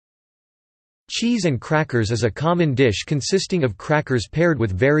Cheese and crackers is a common dish consisting of crackers paired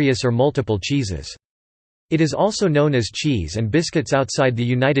with various or multiple cheeses. It is also known as cheese and biscuits outside the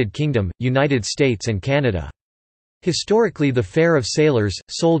United Kingdom, United States and Canada. Historically the fare of sailors,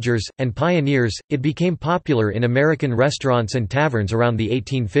 soldiers, and pioneers, it became popular in American restaurants and taverns around the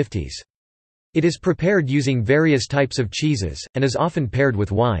 1850s. It is prepared using various types of cheeses, and is often paired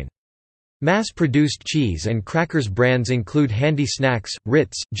with wine. Mass-produced cheese and crackers brands include Handi-Snacks,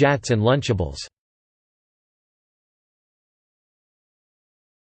 Ritz, Jatz and Lunchables.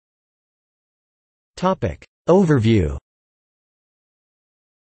 Overview.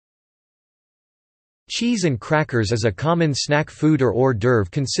 Cheese and crackers is a common snack food or hors d'oeuvre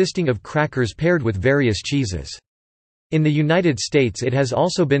consisting of crackers paired with various cheeses. In the United States it has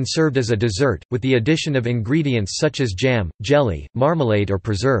also been served as a dessert, with the addition of ingredients such as jam, jelly, marmalade or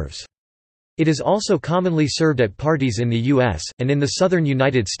preserves. It is also commonly served at parties in the U.S., and in the southern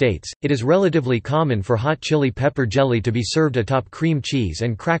United States, it is relatively common for hot chili pepper jelly to be served atop cream cheese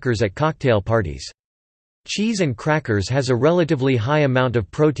and crackers at cocktail parties. Cheese and crackers has a relatively high amount of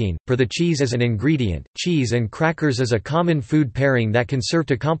protein, per the cheese as an ingredient. Cheese and crackers is a common food pairing that can serve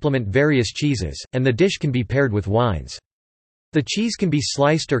to complement various cheeses, and the dish can be paired with wines. The cheese can be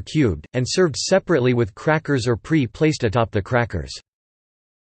sliced or cubed, and served separately with crackers or pre-placed atop the crackers.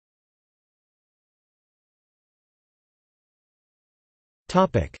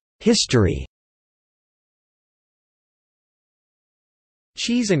 History.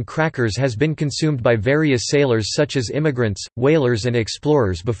 Cheese and crackers has been consumed by various sailors such as immigrants, whalers and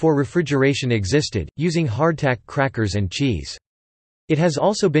explorers before refrigeration existed, using hardtack crackers and cheese. It has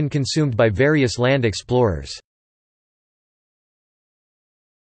also been consumed by various land explorers.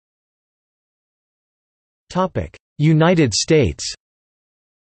 United States.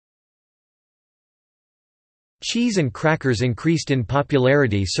 Cheese and crackers increased in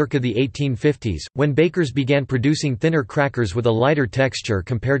popularity circa the 1850s, when bakers began producing thinner crackers with a lighter texture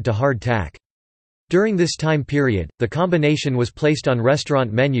compared to hard tack. During this time period, the combination was placed on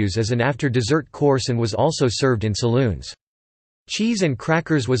restaurant menus as an after-dessert course and was also served in saloons. Cheese and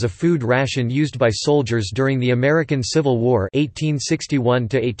crackers was a food ration used by soldiers during the American Civil War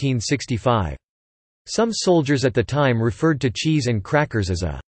 1861–1865. Some soldiers at the time referred to cheese and crackers as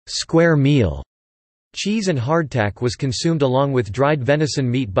a square meal. Cheese and hardtack was consumed along with dried venison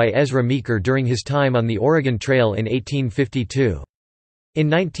meat by Ezra Meeker during his time on the Oregon Trail in 1852. In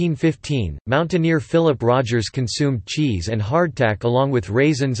 1915, mountaineer Philip Rogers consumed cheese and hardtack along with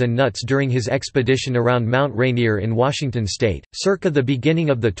raisins and nuts during his expedition around Mount Rainier in Washington state. Circa the beginning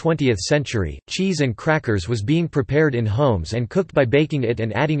of the 20th century, cheese and crackers was being prepared in homes and cooked by baking it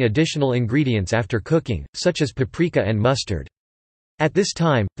and adding additional ingredients after cooking, such as paprika and mustard. At this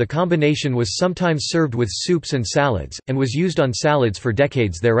time, the combination was sometimes served with soups and salads, and was used on salads for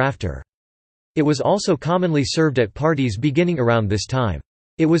decades thereafter. It was also commonly served at parties beginning around this time.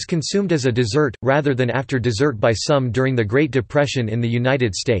 It was consumed as a dessert, rather than after dessert by some during the Great Depression in the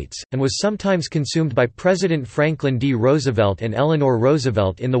United States, and was sometimes consumed by President Franklin D. Roosevelt and Eleanor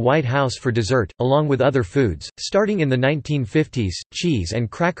Roosevelt in the White House for dessert, along with other foods. Starting in the 1950s, cheese and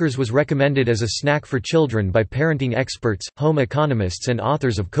crackers was recommended as a snack for children by parenting experts, home economists and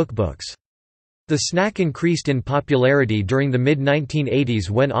authors of cookbooks. The snack increased in popularity during the mid-1980s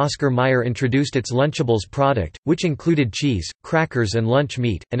when Oscar Mayer introduced its Lunchables product, which included cheese, crackers and lunch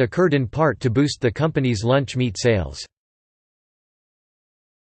meat, and occurred in part to boost the company's lunch meat sales.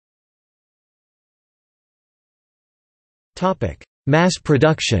 Mass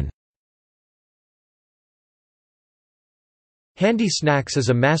production. Handi-Snacks is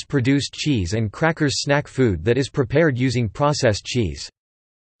a mass-produced cheese and crackers snack food that is prepared using processed cheese.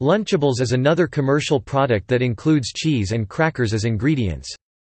 Lunchables is another commercial product that includes cheese and crackers as ingredients.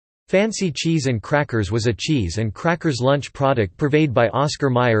 Fancy Cheese and Crackers was a cheese and crackers lunch product purveyed by Oscar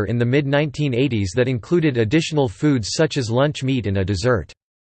Mayer in the mid-1980s that included additional foods such as lunch meat and a dessert.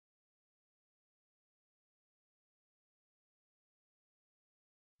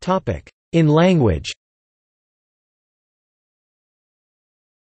 In language.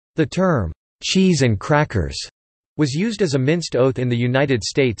 The term, "cheese and crackers," was used as a minced oath in the United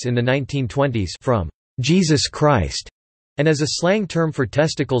States in the 1920s from "Jesus Christ," and as a slang term for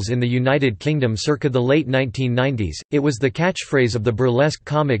testicles in the United Kingdom circa the late 1990s. It was the catchphrase of the burlesque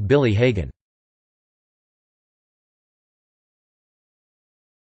comic Billy Hagan.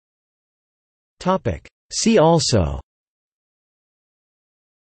 See also: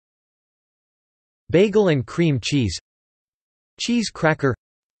 Bagel and cream cheese, Cheese cracker,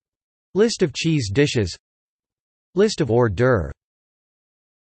 List of cheese dishes, List of hors d'oeuvre.